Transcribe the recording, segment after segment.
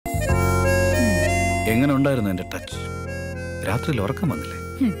എങ്ങനെ ഉണ്ടായിരുന്നു എന്റെ ടച്ച്? രാത്രിയിൽ ഉറക്കം വന്നില്ലേ?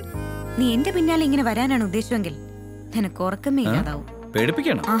 നീ എന്റെ പിന്നാലെ ഇങ്ങനെ വരാനാണ് ഉദ്ദേശമെങ്കിൽ നിനക്ക് ഉറക്കമേ ഇല്ലാതാവും.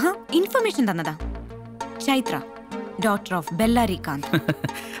 പേടിപ്പിക്കണം. ഇൻഫർമേഷൻ തന്നതാ. Chaitra, daughter of Bellary Kant.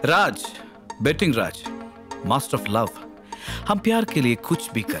 Raj, betting Raj, master of love. हम प्यार के लिए कुछ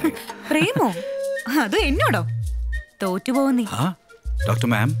भी करें. പ്രേമോ? അത് എന്നോടോ? തോറ്റുപോകും നീ. ഡോക്ടർ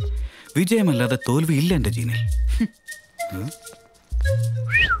മാം, വിജയമല്ലാതെ തോൽവി ഇല്ല എന്റെ ജീനിൽ.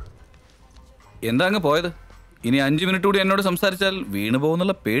 എന്താ അങ്ങ് പോയത്? ഇനി 5 മിനിറ്റ് കൂടി എന്നോട് സംസാരിച്ചാൽ വീണു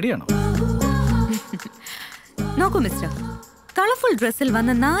പോകുന്നുള്ള പേടിയാണോ? നോക്കൂ മിസ്റ്റർ, കളർഫുൾ ഡ്രസ്സിൽ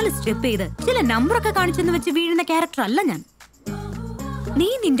വന്ന് 4 സ്റ്റെപ്പ് ചെയ്ത് ചില നമ്പറൊക്കെ കാണിച്ചെന്ന് വെച്ച് വീഴുന്ന ക്യാരക്ടർ അല്ല ഞാൻ. നീ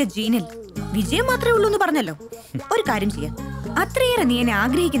നിന്റെ ജീനിൽ വിജയം മാത്രമേ ഉള്ളൂ എന്ന് പറഞ്ഞല്ലോ. ഒരു കാര്യം ചെയ്യാം, അത്രയേറെ നീ എന്നെ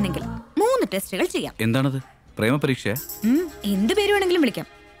ആഗ്രഹിക്കുന്നെങ്കിൽ 3 ടെസ്റ്റുകൾ ചെയ്യാം. എന്താണത്? പ്രേമ പരീക്ഷ? എന്ത് പേര് വേണമെങ്കിലും വിളിക്കാം.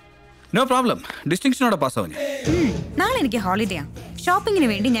 No problem. ഡിസ്റ്റിങ്ഷനോടെ പാസ്സാവും ഞാൻ. നാളെ എനിക്ക് ഹോളിഡേയാ. ഷോപ്പിങ്ങിന്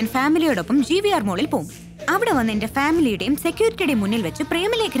വേണ്ടി ഞാൻ ഫാമിലിയോടൊപ്പം GVR മോളിൽ പോകും. അവിടെ വന്ന് എന്റെ ഫാമിലിയുടെയും സെക്യൂരിറ്റിയുടെയും മുന്നിൽ വെച്ച്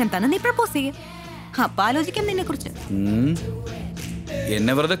പ്രേമലേഖനം തന്ന് നീ പ്രപ്പോസ് ചെയ്യും. അപ്പൊ ആലോചിക്കാം നിന്നെ കുറിച്ച്.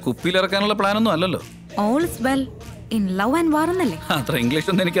 എന്നെ വെറുതെ കുപ്പിയിലിറക്കാനുള്ള പ്ലാൻ ഒന്നും അല്ലല്ലോ. All is well in love and വാർ എന്നല്ലേ? അത്ര ഇംഗ്ലീഷ്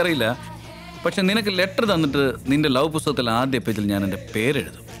ഒന്നും എനിക്കറിയില്ല. പക്ഷെ നിനക്ക് ലെറ്റർ തന്നിട്ട് നിന്റെ ലവ് പുസ്തകത്തിൽ ആദ്യ പേജിൽ ഞാൻ എന്റെ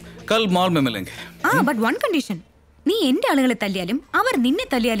പേരെഴുതും. കൽ മോൾ മെമലെങ്കെ. But one condition. നീ എന്റെ ആളുകളെ തല്ലിയാലും അവർ നിന്നെ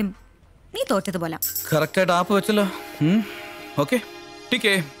തല്ലിയാലും നീ തോറ്റതുപോലെ. കറക്റ്റ് ആയിട്ട് ആപ്പ് വെച്ചല്ലോ. ഓക്കേ,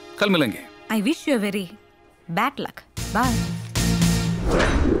 ടീക്കേ, കൽ മിലെങ്കെ. I wish you A very bad luck. By.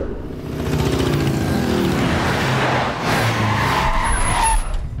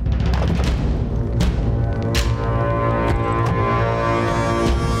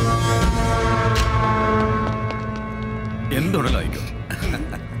 എന്തുടലായിക്കോ?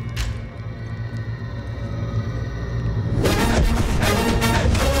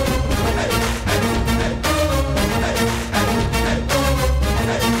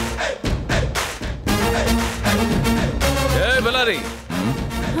 Bellary,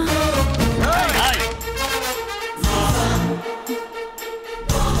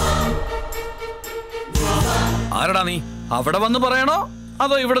 ആരടാ നീ? അവിടെ വന്ന് പറയണോ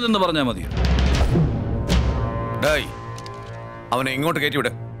അതോ ഇവിടെ നിന്ന് പറഞ്ഞാ മതിയോ? അവനെ ഇങ്ങോട്ട്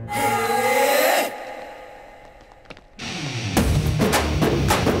കയറ്റിവിട്.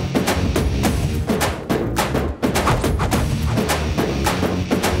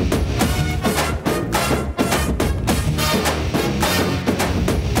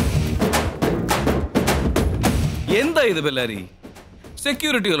 എന്താ ഇത് ബെല്ലാരി?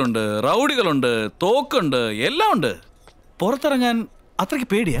 സെക്യൂരിറ്റികളുണ്ട്, റൗഡികളുണ്ട്, തോക്കുണ്ട്, എല്ലാം ഉണ്ട്. പുറത്തിറങ്ങാൻ അത്രയ്ക്ക്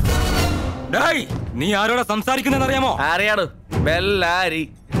പേടിയാ? നീ ആരോടാ സംസാരിക്കുന്ന അറിയാമോ? അറിയാടോ, ബെല്ലാരി.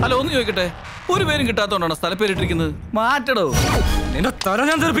 അല്ല, ഒന്ന് ചോദിക്കട്ടെ, ഒരു പേരും കിട്ടാത്തോണ്ടാണ് സ്ഥലപ്പേരിട്ടിരിക്കുന്നത്? മാറ്റടോ, നിന്റെ തല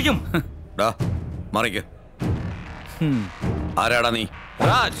ഞാൻ തെറിപ്പിക്കും. മറിക്ക്. ആരാടാ നീ?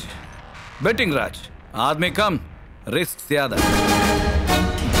 Raj, betting Raj. Aadmi come, risk Zyada.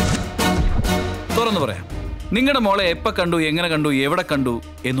 തുറന്നു പറയാം, നിങ്ങളുടെ മോളെ എപ്പ കണ്ടു, എങ്ങനെ കണ്ടു, എവിടെ കണ്ടു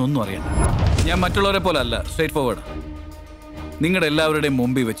എന്നൊന്നും അറിയണ്ട. ഞാൻ മറ്റുള്ളവരെ പോലെ അല്ല, സ്ട്രേറ്റ് ഫോർവേഡ്. നിങ്ങളുടെ എല്ലാവരുടെയും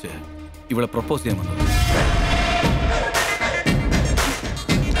മുമ്പിൽ വെച്ച് ഇവളെ പ്രപ്പോസ് ചെയ്യാൻ വന്നത്.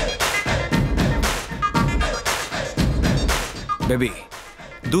 बेबी,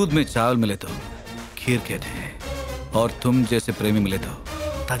 दूध में चावल मिले तो खीर कहते हैं, और तुम जैसे प्रेमी मिले तो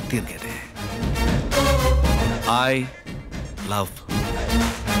तकदीर कहते हैं. I love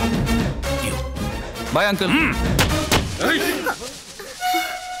you. Bye, uncle.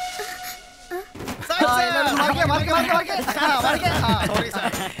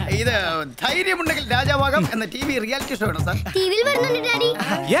 ഇത് ധൈര്യമുണ്ടെങ്കിൽ രാജാവാകാം എന്ന TV റിയാലിറ്റി ഷോ ആണ് സാർ. ടിവിയിൽ വരുന്നുണ്ട് daddy.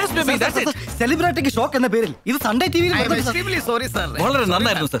 Yes baby, that's it. സെലിബ്രിറ്റിക്ക് shock എന്ന പേരിൽ ഇത് സൺഡേ ടിവിയിൽ വരുന്നുണ്ട്. Sorry sir. വളരെ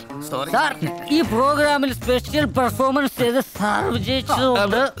നന്നായിരുന്നു സർ. സോറി സാർ, ഈ പ്രോഗ്രാമിൽ സ്പെഷ്യൽ പെർഫോമൻസ് ചെയ്ത് സാർ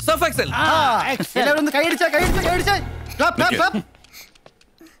വിജയിച്ചതുകൊണ്ട് സർഫ് എക്സൽ. എല്ലാവരും ഒന്ന് കൈയടിച്ചാ. Clap clap clap.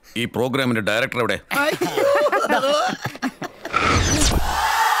 ഈ പ്രോഗ്രാമിന്റെ ഡയറക്ടർ എവിടെ?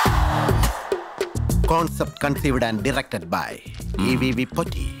 Concept conceived and directed by EVV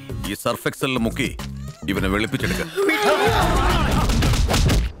Potti. ഈ സർഫ് എക്സലിൽ മുക്കി ഇവനെ വെളുപ്പിച്ചെടുക്ക.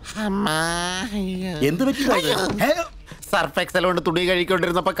 എന്ത് പറ്റി? സർഫ് എക്സൽ കൊണ്ട് തുണി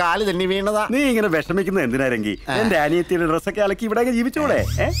കഴിക്കൊണ്ടിരുന്നപ്പോ കാല് തന്നെ വീണതാ. നീ ഇങ്ങനെ വിഷമിക്കുന്നത് എന്തിനാരെങ്കിൽ എന്റെ അനിയത്തിയുടെ ഡ്രസ്സൊക്കെ അലക്കി ഇവിടെ ജീവിച്ചോളെ.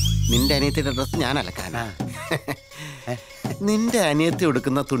 നിന്റെ അനിയത്തിയുടെ ഡ്രസ് ഞാൻ അലക്കാനാ? നിന്റെ അനിയത്തി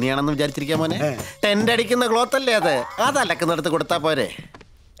ഉടുക്കുന്ന തുണിയാണെന്ന് വിചാരിച്ചിരിക്കാൻ മോനെ. ടെന്റ് അടിക്കുന്ന ക്ലോത്ത് അല്ലേ അത്? അത് അലക്കുന്നിടത്ത് കൊടുത്താ പോരെ?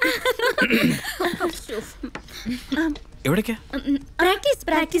 എവിടേക്കാ?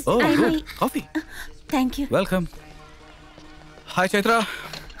 Practice. Coffee. Thank you. Welcome. Hi Chaitra,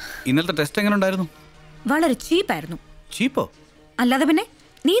 ഇന്നലത്തെ ടെസ്റ്റ് എങ്ങനെ ഉണ്ടായിരുന്നു? വളരെ ചീപ്പായിരുന്നു. ചീപ്പോ? അല്ലാതെ പിന്നെ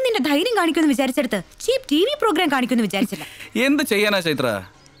നീ നിന്റെ ധൈര്യം കാണിക്കുമെന്ന് വിചാരിച്ചെടുത്ത് ചീപ്പ് TV പ്രോഗ്രാം കാണിക്കുമെന്ന് വിചാരിച്ചില്ല. എന്ത് ചെയ്യാനാ ചൈത്ര?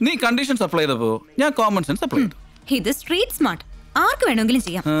 നീ കണ്ടീഷൻ സപ്ലൈ ചെയ്തപ്പോ ഞാൻ കോമൺ സെൻസ് സപ്ലൈ ചെയ്തു. ഇത് സ്ട്രീറ്റ് സ്മാർട്ട്, ആർക്ക് വേണമെങ്കിലും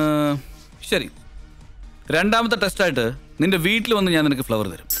ചെയ്യാം. ശരി, രണ്ടാമത്തെ ടെസ്റ്റ് ആയിട്ട് നിന്റെ വീട്ടിൽ വന്ന് ഞാൻ നിനക്ക് ഫ്ലവർ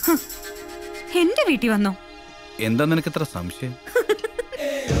തരും. എന്റെ വീട്ടിൽ വന്നോ? എന്താ നിനക്ക് ഇത്ര സംശയം?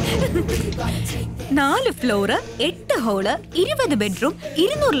 4 ഫ്ലോറ്, 8 ഹോള്, 20 ബെഡ്റൂം,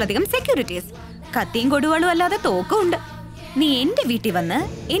 200-ലധികം സെക്യൂരിറ്റീസ്, കത്തിയും കൊടുവാളും അല്ലാതെ തോക്കും ഉണ്ട്. നീ എന്റെ വീട്ടിൽ വന്ന്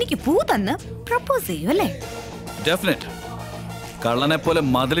എനിക്ക് പൂ തന്ന് പ്രപ്പോസ് ചെയ്യും അല്ലേ? ഡെഫിനറ്റ്. കള്ളനെ പോലെ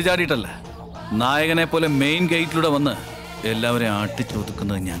മതിൽ ചാടിയിട്ടല്ല, നായകനെ പോലെ മെയിൻ ഗേറ്റിലൂടെ വന്ന് എല്ലാവരെയും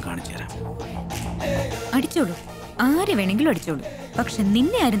ആട്ടിച്ചൊതുക്കുന്നത് ഞാൻ കാണിച്ചു തരാം. അടിച്ചോളൂ, ആരെ വേണമെങ്കിലും അടിച്ചോളൂ, പക്ഷെ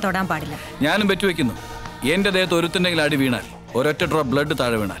നിന്നെ ആരും തൊടാൻ പാടില്ല. ഞാനും വെക്കുന്നു, എന്റെ ദേഹത്ത് ഒരുത്തുണ്ടെങ്കിൽ അടി വീണാൽ, ഒരൊറ്റ ഡ്രോപ്പ് ബ്ലഡ്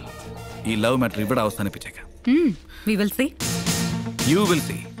താഴെ വീണാൽ ഈ ലവ് മാറ്റർ ഇവിടെ അവസാനിപ്പിച്ചേക്കാം. We will see. You will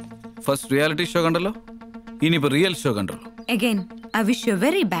see. First reality show കണ്ടല്ലോ, ഇനിയിപ്പോ റിയൽ ഷോ കണ്ടല്ലോ. Again, I wish you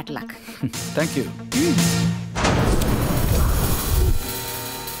very bad luck. Thank you.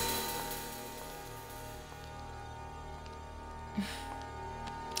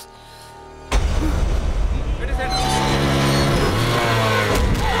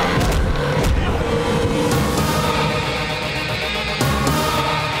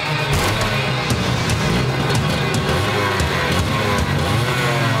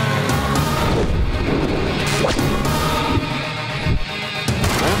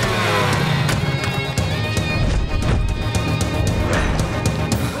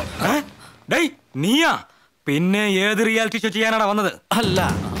 നീയാ? പിന്നെ ഏത് റിയാലിറ്റി ഷോ ചെയ്യാനാണ് വന്നത്? അല്ല,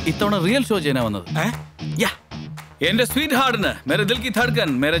 ഇത്തവണ റിയൽ ഷോ ചെയ്യാനാ വന്നത്. എന്റെ സ്വീറ്റ് ഹാർട്ടിന്, മേരെ ദിൽ കി ധഡ്കൻ,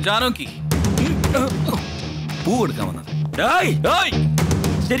 മേരെ ജാനോ കി പൂ എടുക്കാൻ വന്നത്.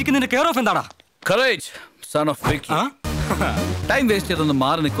 ശരിക്കും നിന്റെ കെയർ ഓഫ് എന്താടാ? Courage, son of Vicky. Time waste ചെയ്തൊന്ന്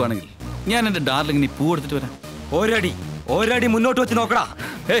മാറി നിൽക്കുവാണെങ്കിൽ ഞാൻ എന്റെ ഡാർലിംഗിന് പൂ എടുത്തിട്ട് വരാം. ഒരടി മുന്നോട്ട് വെച്ച് നോക്കടാ.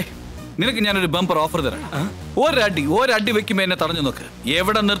 നിനക്ക് ഞാനൊരു ബമ്പർ ഓഫർ തരാം. ഒരടി വെക്കുമ്പോ എന്നെ തടഞ്ഞു നോക്ക്.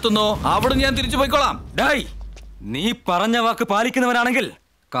 എവിടെ നിർത്തുന്നോ അവിടെ ഞാൻ തിരിച്ചു പോയിക്കോളാം. നീ പറഞ്ഞ വാക്ക് പാലിക്കുന്നവനാണെങ്കിൽ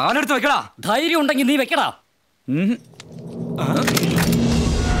കാലെടുത്ത് വെക്കടാ. ധൈര്യം ഉണ്ടെങ്കിൽ നീ വെക്കടാ.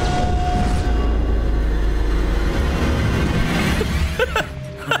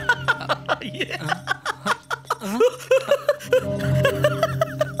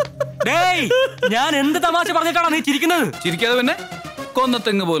 ഞാൻ എന്ത് തമാശ പറഞ്ഞിട്ടാണ് നീ ചിരിക്കുന്നത്? ചിരിക്കാതെ പിന്നെ,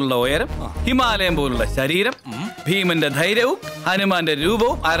 കൊന്നത്തെങ്ങ് പോലുള്ള ഉയരം, ഹിമാലയം പോലുള്ള ശരീരം, ഭീമന്റെ ധൈര്യവും ഹനുമാന്റെ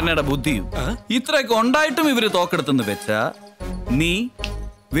രൂപവും അരണയുടെ ബുദ്ധിയും ഇത്രയൊക്കെ ഉണ്ടായിട്ടും ഇവര് തോക്കെടുത്തെന്ന് വെച്ചാ നീ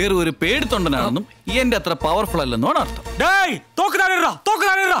വേറെ ഒരു പേടിത്തൊണ്ടനാണെന്നും എന്റെ അത്ര പവർഫുൾ അല്ലെന്നാണ് അർത്ഥം.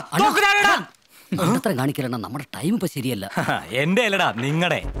 കാണിക്കലണ്ട, നമ്മുടെ ടൈം ഇപ്പൊ ശരിയല്ല. എന്റെ അല്ലടാ,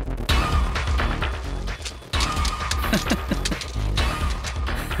 നിങ്ങടെ.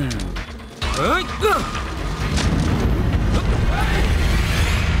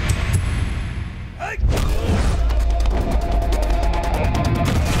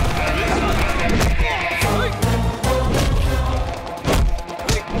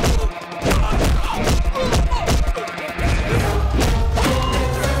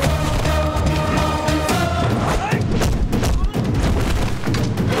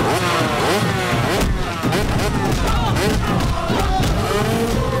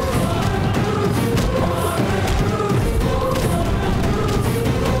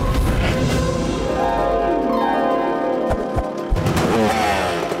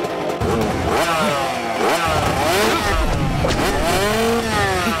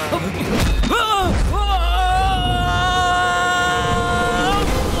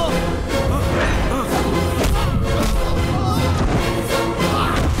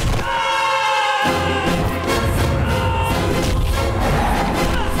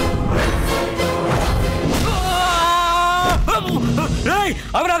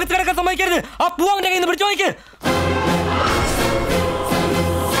 അവനകത്ത് കിടക്കാൻ സമ്മതിക്കരുത്. ആ പൂ അവന്റെ കയ്യിൽ നിന്ന് പിടിച്ചു വാങ്ങിക്ക്.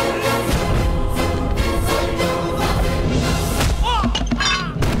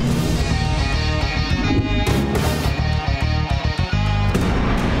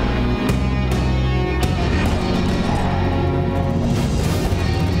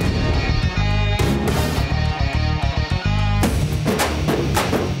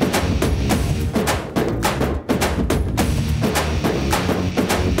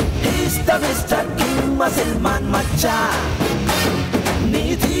 Silman macha, ni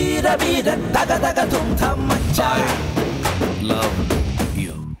dhira veera daga daga dhum dham macha. Love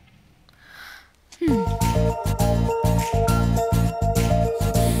you.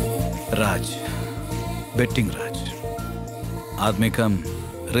 Raj, betting राज, आदमी कम,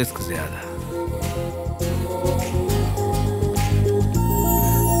 रिस्क ज्यादा.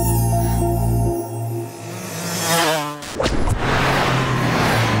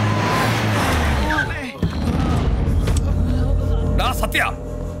 സത്യ,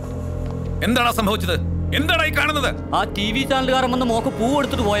 എന്താണ് സംഭവിച്ചത്? എന്താണ് ഈ കാണുന്നത്? ആ TV ചാനലുകാരൻ വന്ന് മോക്ക് പൂ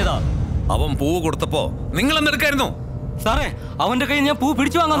എടുത്തിട്ട് പോയതാ. അവൻ പൂവ് കൊടുത്തപ്പോ നിങ്ങൾ എന്തെടുക്കായിരുന്നു? സാറേ, അവന്റെ കയ്യിൽ ഞാൻ പൂ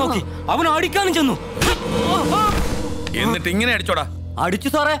പിടിച്ചു വാങ്ങാൻ നോക്കി. അവൻ അടിക്കാനും ചെന്നു. എന്നിട്ട് ഇങ്ങനെ അടിച്ചോടാ? അടിച്ചു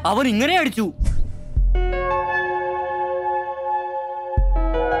സാറേ, അവൻ ഇങ്ങനെ അടിച്ചു.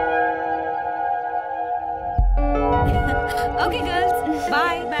 Okay girls,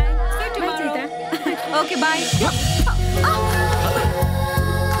 bye. Bye. See you tomorrow. Okay, bye.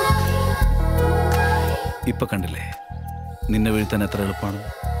 ഇപ്പൊ കണ്ടില്ലേ നിന്നെ വീഴ്ത്താൻ എത്ര എളുപ്പമാണ്.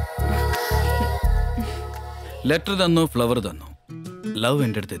 ലെറ്റർ തന്നു, ഫ്ലവർ തന്നു, ലവ്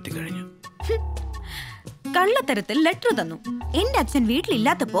എന്റെ അടുത്ത് എത്തിക്കഴിഞ്ഞു. കള്ളത്തരത്തിൽ ലെറ്റർ തന്നു, എന്റെ അച്ഛൻ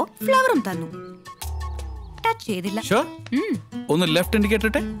വീട്ടിലില്ലാത്തപ്പോ ഫ്ലവറും തന്നു. ടച്ച് ചെയ്തില്ല. ഒന്ന് ലെഫ്റ്റ് ഇൻഡിക്കേറ്റർ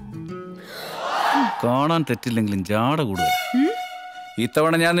ഇട്ടെ. കാണാൻ തെറ്റില്ലെങ്കിലും ജാട കൂടുതൽ.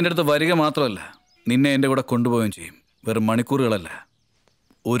 ഇത്തവണ ഞാൻ നിന്റെ അടുത്ത് വരിക മാത്രമല്ല, നിന്നെ എന്റെ കൂടെ കൊണ്ടുപോവുകയും ചെയ്യും. വെറും മണിക്കൂറുകളല്ല,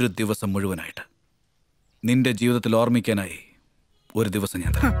 ഒരു ദിവസം മുഴുവനായിട്ട്. നിന്റെ ജീവിതത്തിൽ ഓർമ്മിക്കാനായി ഒരു ദിവസം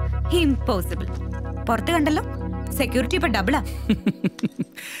ഞാൻ തരാം. ഇംപോസിബിൾ. പുറത്ത് കണ്ടല്ലോ, സെക്യൂരിറ്റി ഇപ്പൊ ഡബിളാ.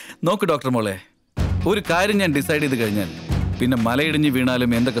 നോക്ക് ഡോക്ടർ മോളെ, ഒരു കാര്യം ഞാൻ ഡിസൈഡ് ചെയ്ത് കഴിഞ്ഞാൽ പിന്നെ മലയിടിഞ്ഞ്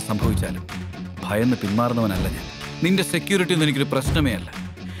വീണാലും എന്തൊക്കെ സംഭവിച്ചാലും ഭയന്ന് പിന്മാറുന്നവനല്ല ഞാൻ. നിന്റെ സെക്യൂരിറ്റി ഒന്നും എനിക്കൊരു പ്രശ്നമേ അല്ല.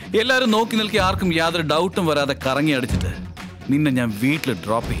 എല്ലാവരും നോക്കി നിൽക്കി ആർക്കും യാതൊരു ഡൗട്ടും വരാതെ കറങ്ങി അടിച്ചിട്ട് നിന്നെ ഞാൻ വീട്ടിൽ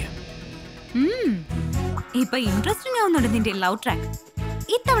ഡ്രോപ്പ് ചെയ്യാം. ഇപ്പൊ ഇൻട്രസ്റ്റിംഗ് ആവുന്നുണ്ട് നിന്റെ ലവ് ട്രാക്ക്.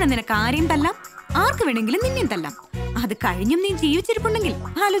 ഇത്തവണ നിനക്ക് ആരെയും തല്ലാം, ആർക്ക് വേണമെങ്കിലും നിന്നെയും തല്ലാം. അത് കഴിഞ്ഞും നീ ജീവിച്ചിരിപ്പുണ്ടെങ്കിൽ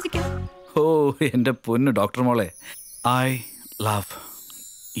ആലോചിക്കാം. ഓ എന്റെ പൊന്നു ഡോക്ടർ മോളെ, ഐ ലവ്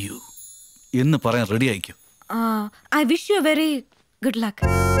യു എന്ന് പറയാൻ ready ആയിക്കും. I wish you very good luck.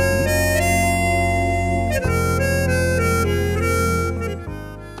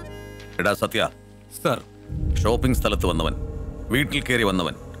 എടാ സത്യ സർ, ഷോപ്പിംഗ് സ്ഥലത്ത് വന്നവൻ, വീട്ടിൽ കയറി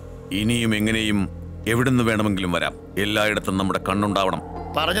വന്നവൻ, ഇനിയും എങ്ങനെയും എവിടുന്ന് വേണമെങ്കിലും വരാം. എല്ലായിടത്തും നമ്മുടെ കണ്ണുണ്ടാവണം.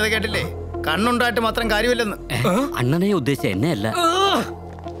 പറഞ്ഞത് കേട്ടില്ലേ? കണ്ണുണ്ടായിട്ട് മാത്രം കാര്യമില്ലെന്ന്. അണ്ണനെ ഉദ്ദേശിച്ച എന്നെ അല്ല.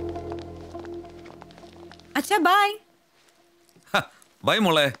 അച്ഛാ ബൈ. ബൈ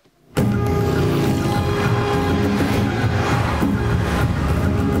മോളെ.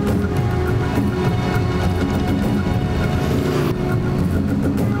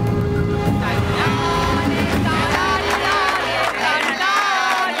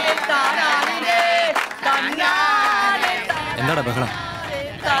 എന്താടാ ബഹളം?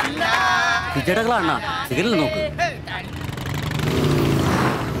 വിജടകളാണ്. സിഗ്നൽ നോക്ക്.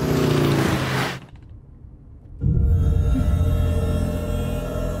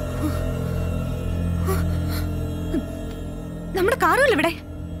 നമ്മുടെ കാറുകൾ എവിടെ?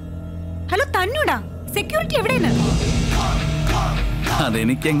 ഹലോ തന്നൂടാ, സെക്യൂരിറ്റി എവിടെയാണ്?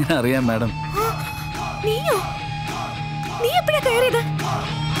 അതെനിക്ക് എങ്ങനെ അറിയാം മാഡം? നീയോ? നീ എപ്പോഴാ കയറിയത്?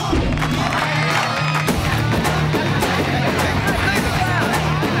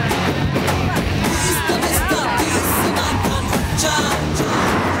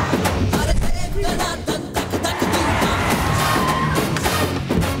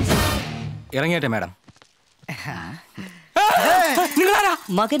 ഇറങ്ങിയട്ടെ മാഡം.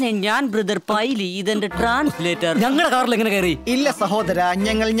 മകനെ, ഞാൻ ബ്രദർ പൈലി, ഇതെന്റെ ട്രാൻസ്ലേറ്റർ. ഞങ്ങളുടെ കാറിൽ എങ്ങനെ കയറി? ഇല്ല സഹോദര,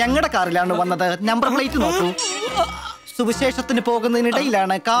 ഞങ്ങൾ ഞങ്ങളുടെ കാറിലാണ് വന്നത്. നമ്പർ പ്ലേറ്റ് നോക്കൂ. സുവിശേഷത്തിന്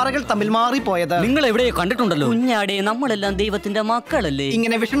പോകുന്നതിനിടയിലാണ് കാറുകൾ തമ്മിൽ മാറിപ്പോയത്. നിങ്ങൾ എവിടെയോ കണ്ടിട്ടുണ്ടല്ലോ. കുഞ്ഞാടെ, നമ്മളെല്ലാം ദൈവത്തിന്റെ മക്കളല്ലേ?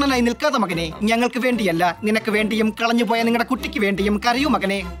 ഇങ്ങനെ വിഷണനായി നിൽക്കാതെ മകനെ. ഞങ്ങൾക്ക് വേണ്ടിയല്ല, നിനക്ക് വേണ്ടിയും കളഞ്ഞുപോയ നിങ്ങളുടെ കുട്ടിക്ക് വേണ്ടിയും കരയൂ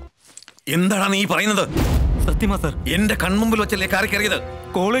മകനെ. എന്താണ് നീ പറയുന്നത്? സത്യമാ സർ, എന്റെ കൺമുമ്പിൽ വെച്ചല്ലേ കാറി കയറിയത്?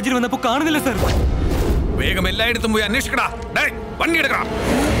 കോളേജിൽ വന്നപ്പോ കാണുന്നില്ല സർ. വേഗം എല്ലായിടത്തും പോയി അന്വേഷിക്കടാ. വണ്ടി എടുക്കണം.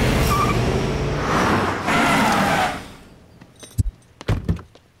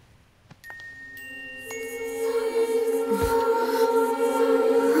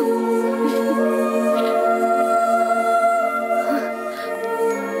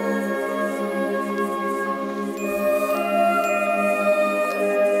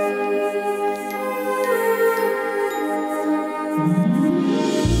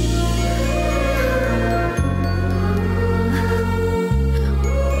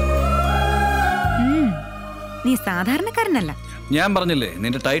 നീ സാധാരണക്കാരനല്ല. ഞാൻ പറഞ്ഞില്ലേ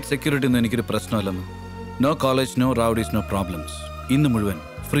നിന്റെ ടൈറ്റ് സെക്യൂരിറ്റി ഒന്നും എനിക്കൊരു പ്രശ്നമല്ലെന്ന്. No college, no rowdies, no problems. ഇന്ന് മുഴുവൻ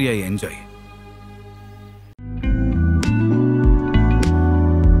ഫ്രീ ആയി എൻജോയ്.